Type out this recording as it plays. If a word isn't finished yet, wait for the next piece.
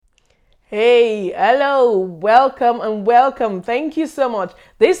Hey, hello, welcome and welcome. Thank you so much.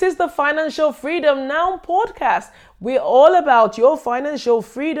 This is the Financial Freedom Now podcast. We're all about your financial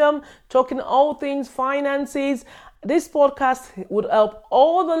freedom, talking all things finances. This podcast would help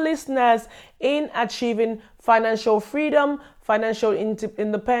all the listeners in achieving financial freedom, financial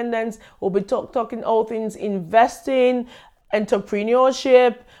independence. We'll be talking all things investing,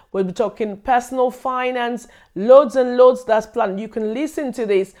 entrepreneurship. We'll be talking personal finance, loads and loads that's planned. You can listen to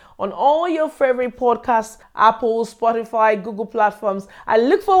this on all your favorite podcasts, Apple, Spotify, Google platforms. I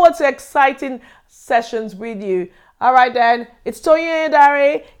look forward to exciting sessions with you. All right then, it's Toyin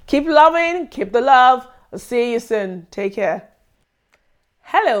Ayodare. Keep loving, keep the love. I'll see you soon. Take care.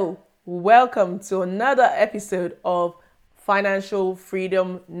 Hello, welcome to another episode of Financial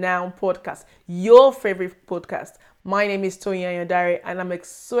Freedom Now podcast, your favorite podcast. My name is Toyin Ayodare and I'm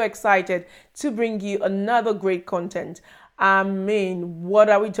so excited to bring you another great content. What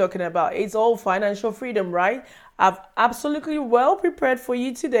are we talking about? It's all financial freedom, right? I've absolutely well prepared for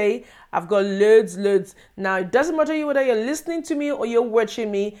you today. I've got loads. Now, it doesn't matter whether you're listening to me or you're watching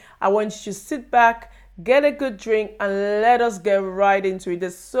me. I want you to sit back, get a good drink, and let us get right into it.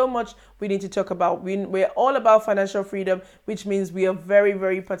 There's so much we need to talk about. We're all about financial freedom, which means we are very,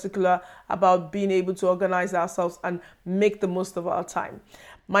 very particular about being able to organize ourselves and make the most of our time.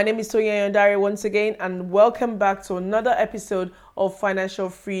 My name is Toyin Ayodare once again, and welcome back to another episode of Financial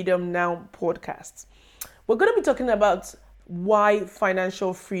Freedom Now podcast. We're going to be talking about why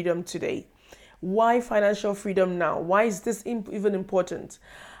financial freedom today. Why financial freedom now? Why is this even important?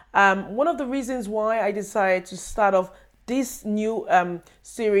 One of the reasons why I decided to start off this new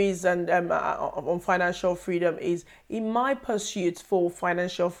series and on financial freedom is in my pursuit for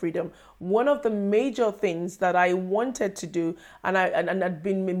financial freedom. One of the major things that I wanted to do and had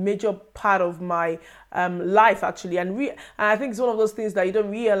been a major part of my life actually, and I think it's one of those things that you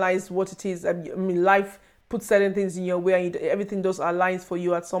don't realize what it is. Life puts certain things in your way and everything does aligns for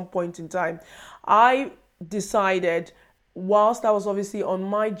you at some point in time. I decided, whilst I was obviously on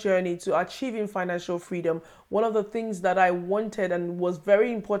my journey to achieving financial freedom, one of the things that I wanted and was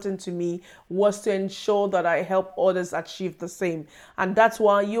very important to me was to ensure that I help others achieve the same. And that's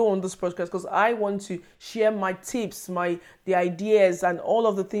why you're on this podcast, because I want to share my tips, the ideas and all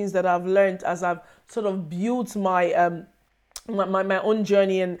of the things that I've learned as I've sort of built my own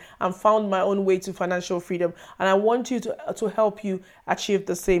journey and found my own way to financial freedom, and I want you to help you achieve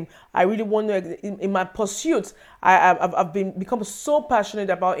the same. I really want to, in my pursuit, I've become so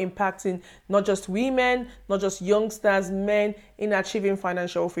passionate about impacting not just women, not just youngsters, men in achieving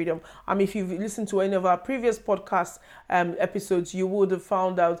financial freedom. If you've listened to any of our previous podcast episodes, you would have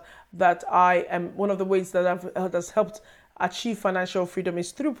found out that I am one of the ways that has helped achieve financial freedom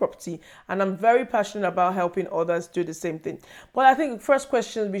is through property, and I'm very passionate about helping others do the same thing. But I think the first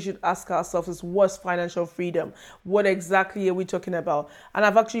question we should ask ourselves is, what's financial freedom? What exactly are we talking about? And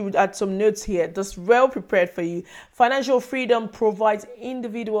I've actually had some notes here, just well prepared for you. Financial freedom provides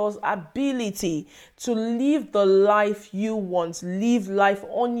individuals ability to live the life you want, live life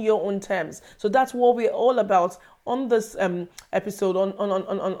on your own terms. So that's what we're all about on this episode,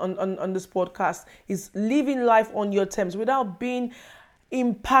 on this podcast, is living life on your terms without being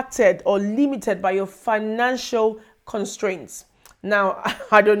impacted or limited by your financial constraints. Now,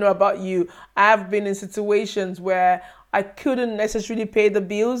 I don't know about you. I've been in situations where I couldn't necessarily pay the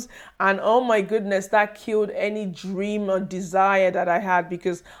bills, and oh my goodness, that killed any dream or desire that I had,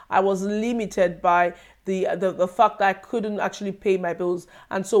 because I was limited by the fact that I couldn't actually pay my bills.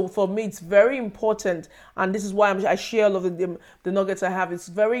 And so for me, it's very important, and this is why I share all of the nuggets I have. It's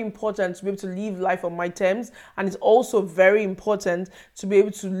very important to be able to live life on my terms, and it's also very important to be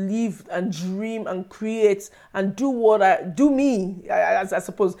able to live and dream and create and do what I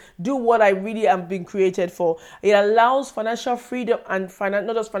really am being created for. It allows financial freedom and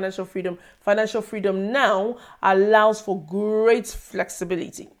not just financial freedom. Financial freedom now allows for great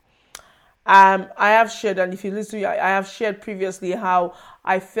flexibility. I have shared, and if you listen to me, I have shared previously how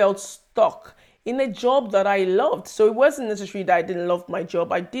I felt stuck in a job that I loved. So it wasn't necessarily that I didn't love my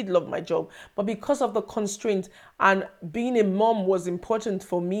job. I did love my job, but because of the constraint, and being a mom was important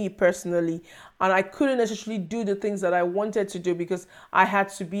for me personally, and I couldn't necessarily do the things that I wanted to do because I had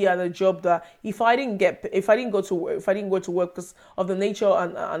to be at a job that if I didn't go to work because of the nature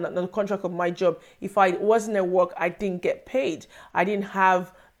and the contract of my job, if I wasn't at work, I didn't get paid. I didn't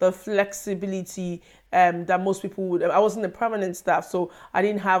have the flexibility that most people would. I wasn't a permanent staff, so I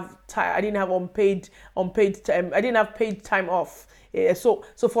didn't have time. I didn't have unpaid time. I didn't have paid time off. Yeah, so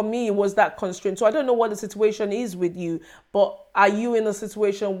for me, it was that constraint. So I don't know what the situation is with you, but are you in a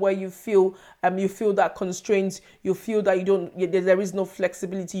situation where you feel that constraints, you feel that there is no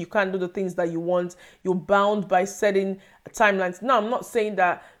flexibility, you can't do the things that you want, you're bound by setting timelines? Now, I'm not saying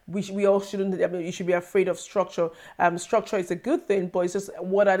that we all shouldn't. I mean, you should be afraid of structure. Structure is a good thing, but it's just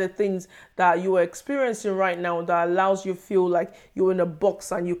what are the things that you are experiencing right now that allows you feel like you're in a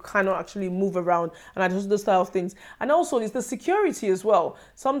box and you cannot actually move around, and I just those type of things. And also, it's the security as well.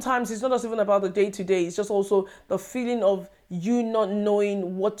 Sometimes it's not just even about the day to day. It's just also the feeling of you not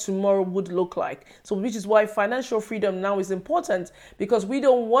knowing what tomorrow would look like. So which is why financial freedom now is important, because we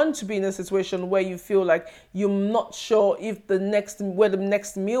don't want to be in a situation where you feel like you're not sure if where the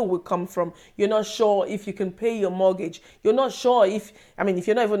next meal will come from. You're not sure if you can pay your mortgage. You're not sure if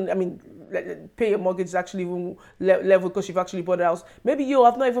you're not even, pay your mortgage is actually even level because you've actually bought a house. Maybe you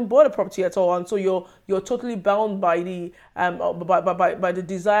have not even bought a property at all, and so you're totally bound by the by the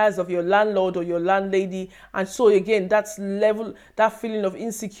desires of your landlord or your landlady. And so again, that feeling of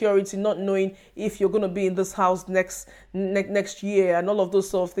insecurity, not knowing if you're going to be in this house next year, and all of those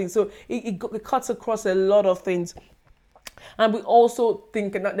sort of things. So it cuts across a lot of things. And we also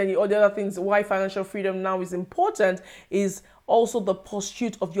think, and then the other things why financial freedom now is important is also the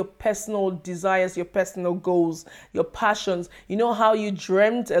pursuit of your personal desires, your personal goals, your passions. You know how you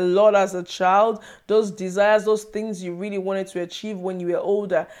dreamt a lot as a child, those desires, those things you really wanted to achieve when you were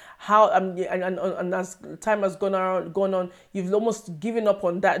older. How and as time has gone on, you've almost given up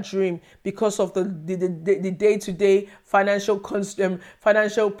on that dream because of the day-to-day financial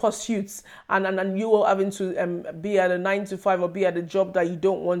pursuits, and you are having to be at a 9 to 5 or be at a job that you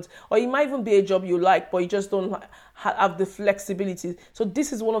don't want, or it might even be a job you like, but you just don't have the flexibility. So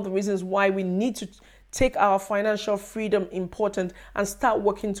this is one of the reasons why we need to take our financial freedom important and start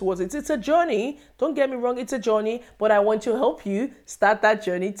working towards it. It's a journey. Don't get me wrong, it's a journey, but I want to help you start that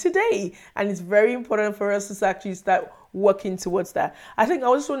journey today. And it's very important for us to actually start working towards that. I think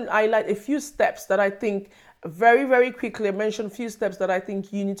I just want to highlight a few steps that I think very, very quickly. I mentioned a few steps that I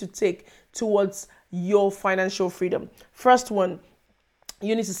think you need to take towards your financial freedom. First one,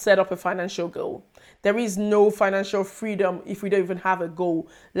 you need to set up a financial goal. There is no financial freedom if we don't even have a goal.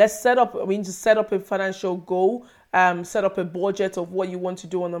 We need to set up a financial goal, set up a budget of what you want to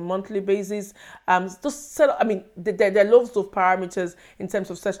do on a monthly basis. Just set up, there are loads of parameters in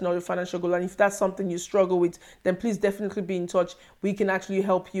terms of setting up your financial goal. And if that's something you struggle with, then please definitely be in touch. We can actually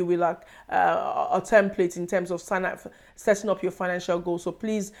help you with a template in terms of setting up your financial goal. So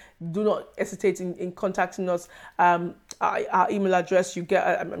please do not hesitate in contacting us. Our email address you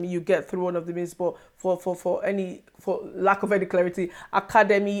get through one of the means, but for lack of any clarity,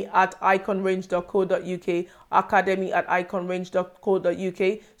 academy@iconrange.co.uk,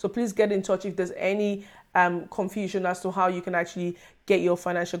 academy@iconrange.co.uk. So please get in touch if there's any confusion as to how you can actually get your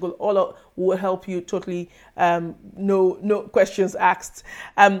financial goal. All will help you totally. No questions asked.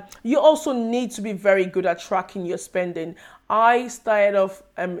 You also need to be very good at tracking your spending. I started off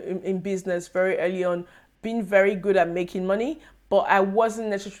in business very early on, being very good at making money, but I wasn't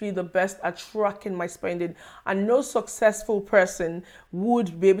necessarily the best at tracking my spending. And no successful person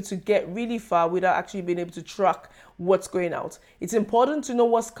would be able to get really far without actually being able to track what's going out. It's important to know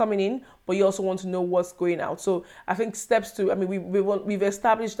what's coming in, but you also want to know what's going out. So I think steps to, we've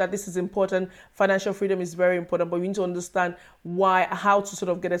established that this is important. Financial freedom is very important, but we need to understand how to sort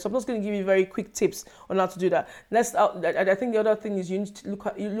of get it. So I'm just going to give you very quick tips on how to do that. I think the other thing is you need to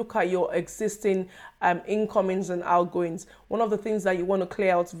look at your existing incomings and outgoings. One of the things that you want to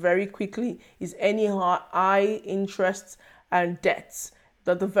clear out very quickly is any high interest and debts.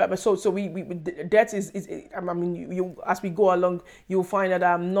 Debt is you as we go along, you'll find that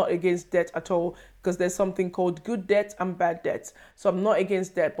I'm not against debt at all, because there's something called good debt and bad debt. So I'm not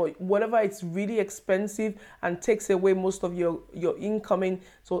against debt, but whatever it's really expensive and takes away most of your incoming,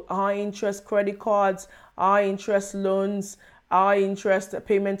 so high interest credit cards, high interest loans, high interest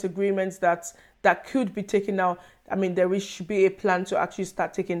payment agreements that could be taken out. There should be a plan to actually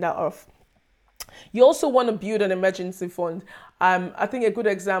start taking that off. You also want to build an emergency fund. I think a good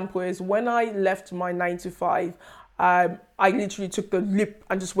example is when I left my 9 to 5, I literally took the leap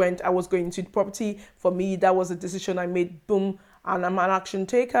and just went. I was going into property. For me, that was a decision I made, boom, and I'm an action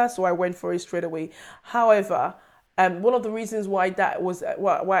taker, so I went for it straight away. However, one of the reasons why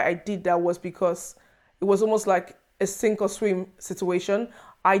I did that was because it was almost like a sink or swim situation.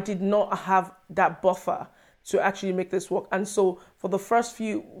 I did not have that buffer to actually make this work. And so for the first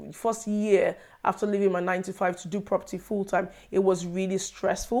year after leaving my 9 to 5 to do property full time, it was really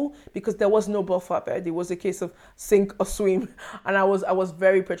stressful because there was no buffer there. It was a case of sink or swim, and I was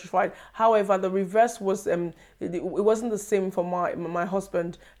very petrified. However, the reverse was it wasn't the same for my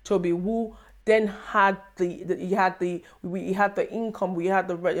husband Toby, who then had the income. We had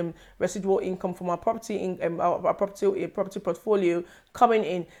the residual income from our property our property portfolio coming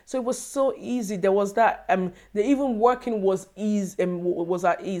in. So it was so easy. There was that the even working was was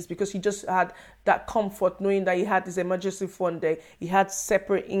at ease because he just had that comfort knowing that he had this emergency fund there. He had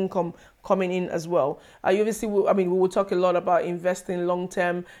separate income coming in as well. Obviously, we will talk a lot about investing long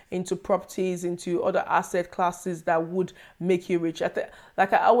term into properties, into other asset classes that would make you rich.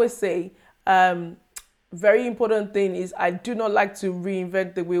 Like I always say, very important thing is I do not like to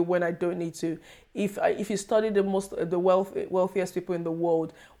reinvent the wheel when I don't need to. If you study the wealthiest people in the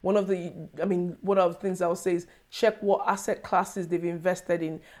world, one of the things I would say is check what asset classes they've invested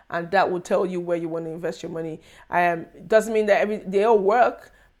in, and that will tell you where you want to invest your money. Doesn't mean that they all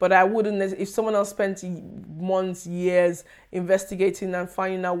work, but I wouldn't, if someone else spent months, years investigating and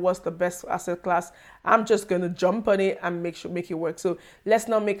finding out what's the best asset class, I'm just going to jump on it and make it work. So let's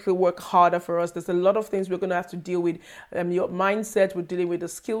not make it work harder for us. There's a lot of things we're going to have to deal with. Your mindset, we're dealing with the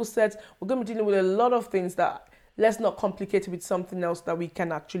skill sets. We're going to be dealing with a lot of things that let's not complicate it with something else that we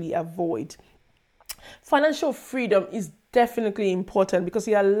can actually avoid. Financial freedom is definitely important because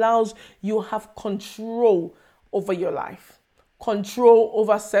it allows you to have control over your life. Control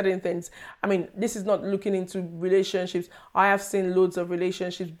over certain things. This is not looking into relationships. I have seen loads of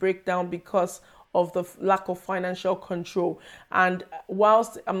relationships break down because of the lack of financial control. And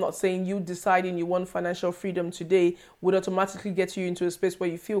whilst I'm not saying you deciding you want financial freedom today would automatically get you into a space where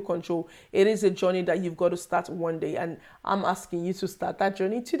you feel control, it is a journey that you've got to start one day. And I'm asking you to start that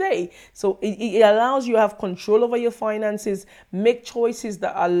journey today. So it allows you to have control over your finances, make choices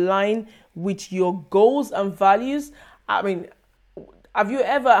that align with your goals and values. Have you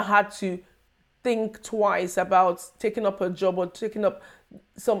ever had to think twice about taking up a job or taking up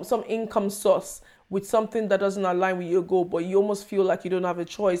some income source with something that doesn't align with your goal, but you almost feel like you don't have a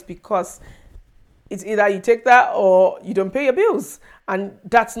choice because it's either you take that or you don't pay your bills, and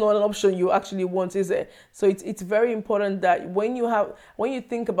that's not an option you actually want, is it? So it's very important that when you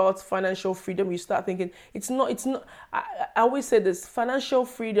think about financial freedom, you start thinking it's not. I always say this: financial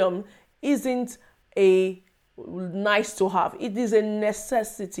freedom isn't a nice to have. It is a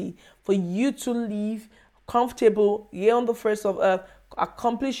necessity for you to live comfortable here on the face of earth,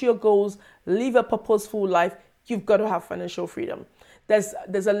 accomplish your goals, live a purposeful life. You've got to have financial freedom. There's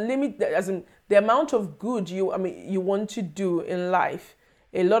a limit, as in the amount of good you want to do in life.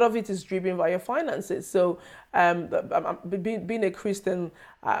 A lot of it is driven by your finances. So being a Christian,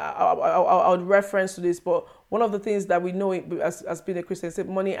 I would reference to this, but one of the things that we know as being a Christian is that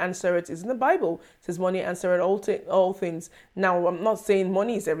money answereth is in the Bible. It says money answereth all things. Now, I'm not saying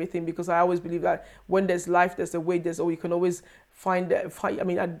money is everything, because I always believe that when there's life, there's a way, you can always find.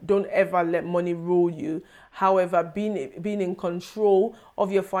 I don't ever let money rule you. However, being in control of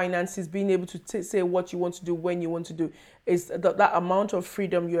your finances, being able to say what you want to do when you want to do, is that amount of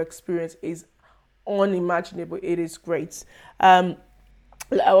freedom you experience is unimaginable. It is great.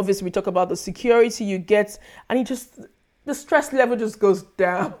 Obviously, we talk about the security you get, and the stress level just goes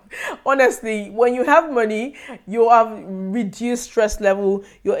down. Honestly, when you have money, you have reduced stress level.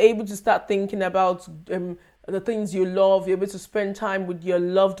 You're able to start thinking about the things you love. You're able to spend time with your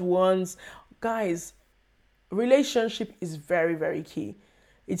loved ones. Guys, relationship is very, very key.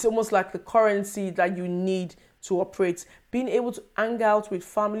 It's almost like the currency that you need to operate. Being able to hang out with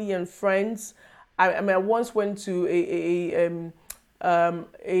family and friends. I once went to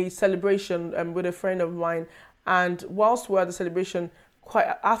a celebration with a friend of mine, and whilst we were at the celebration, quite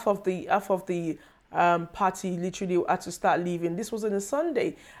half of the party literally had to start leaving. This was on a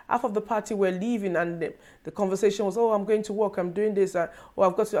Sunday. Half of the party were leaving, and the conversation was, "Oh, I'm going to work. I'm doing this. I've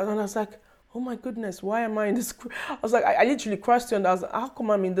got to." And I was like, "Oh my goodness, why am I in this?" I was like, I literally questioned. I was like, "How come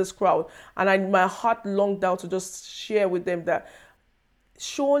I'm in this crowd?" And my heart longed out to just share with them that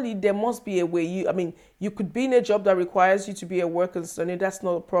surely there must be a way. You could be in a job that requires you to be at work on Sunday. That's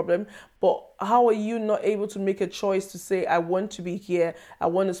not a problem. But how are you not able to make a choice to say, I want to be here. I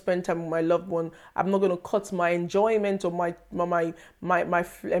want to spend time with my loved one. I'm not going to cut my enjoyment or my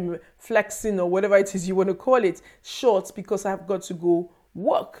flexing or whatever it is you want to call it short because I've got to go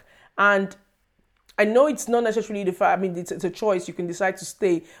work. And I know it's not necessarily it's a choice. You can decide to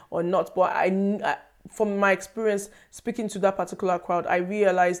stay or not. But from my experience speaking to that particular crowd, I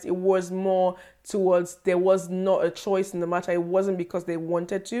realized it was more towards there was not a choice in the matter. It wasn't because they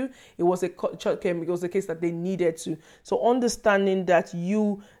wanted to. It was the case that they needed to. So understanding that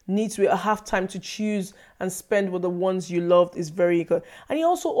you need to have time to choose and spend with the ones you loved is very good. And it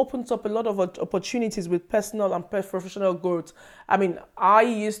also opens up a lot of opportunities with personal and professional growth. I mean, I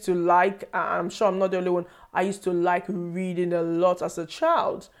used to I'm sure I'm not the only one, I used to like reading a lot as a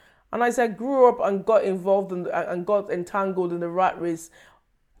child. And as I grew up and got involved and got entangled in the rat race,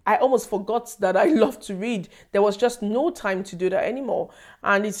 I almost forgot that I love to read. There was just no time to do that anymore.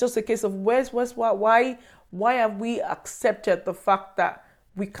 And it's just a case of why have we accepted the fact that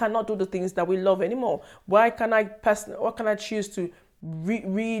we cannot do the things that we love anymore? Why can I choose to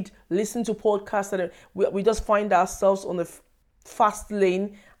read, listen to podcasts, and we just find ourselves on the fast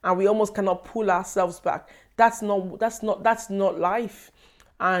lane and we almost cannot pull ourselves back? That's not life.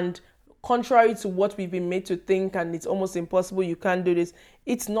 And contrary to what we've been made to think, and it's almost impossible, you can't do this,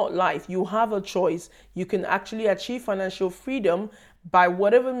 it's not life. You have a choice. You can actually achieve financial freedom by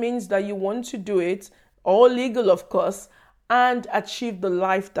whatever means that you want to do it, all legal, of course, and achieve the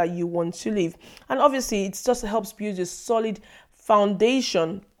life that you want to live. And obviously, it just helps build a solid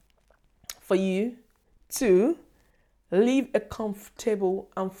foundation for you to live a comfortable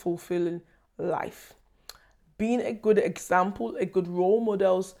and fulfilling life. Being a good example, a good role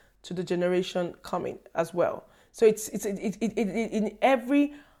models to the generation coming as well. So it's in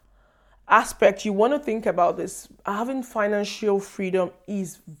every aspect you want to think about this. Having financial freedom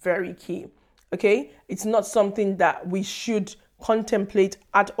is very key. Okay, it's not something that we should contemplate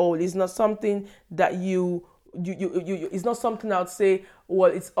at all. It's not something that you it's not something I would say,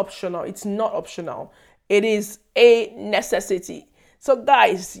 well, it's optional. It's not optional. It is a necessity. So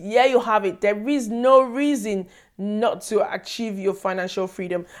guys, yeah, you have it. There is no reason not to achieve your financial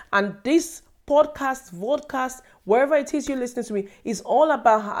freedom. And this vodcast, wherever it is you're listening to me, is all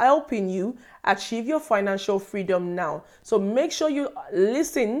about helping you achieve your financial freedom now. So make sure you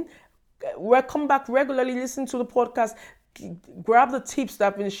listen. Come back regularly, listen to the podcast. Grab the tips that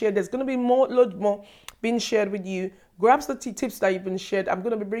have been shared. There's going to be loads more being shared with you. Grab the tips that you've been shared. I'm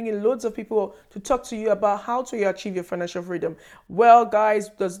going to be bringing loads of people to talk to you about how to achieve your financial freedom. Well, guys,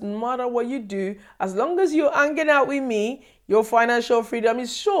 doesn't matter what you do, as long as you're hanging out with me, your financial freedom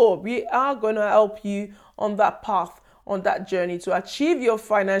is sure. We are going to help you on that path, on that journey to achieve your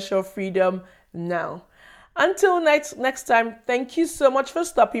financial freedom now. Until next time, thank you so much for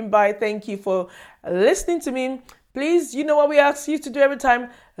stopping by. Thank you for listening to me. Please, you know what we ask you to do every time.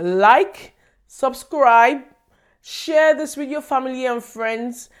 Like, subscribe, share this with your family and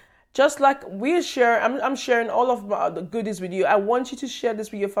friends. Just like we share, I'm sharing all of the goodies with you. I want you to share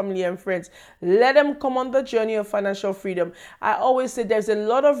this with your family and friends. Let them come on the journey of financial freedom. I always say there's a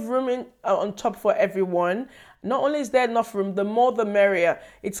lot of room on top for everyone. Not only is there enough room, the more the merrier.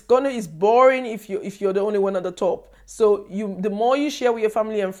 It's boring if you're the only one at the top. So the more you share with your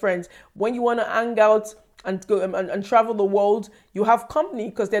family and friends, when you want to hang out and go and travel the world, you have company,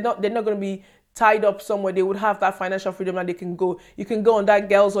 because they're not going to be tied up somewhere. They would have that financial freedom and they can go. You can go on that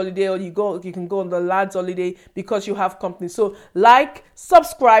girl's holiday, or you can go on the lad's holiday because you have company. So like,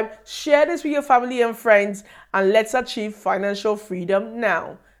 subscribe, share this with your family and friends, and let's achieve financial freedom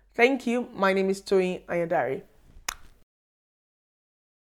now. Thank you. My name is Toyin Ayadari.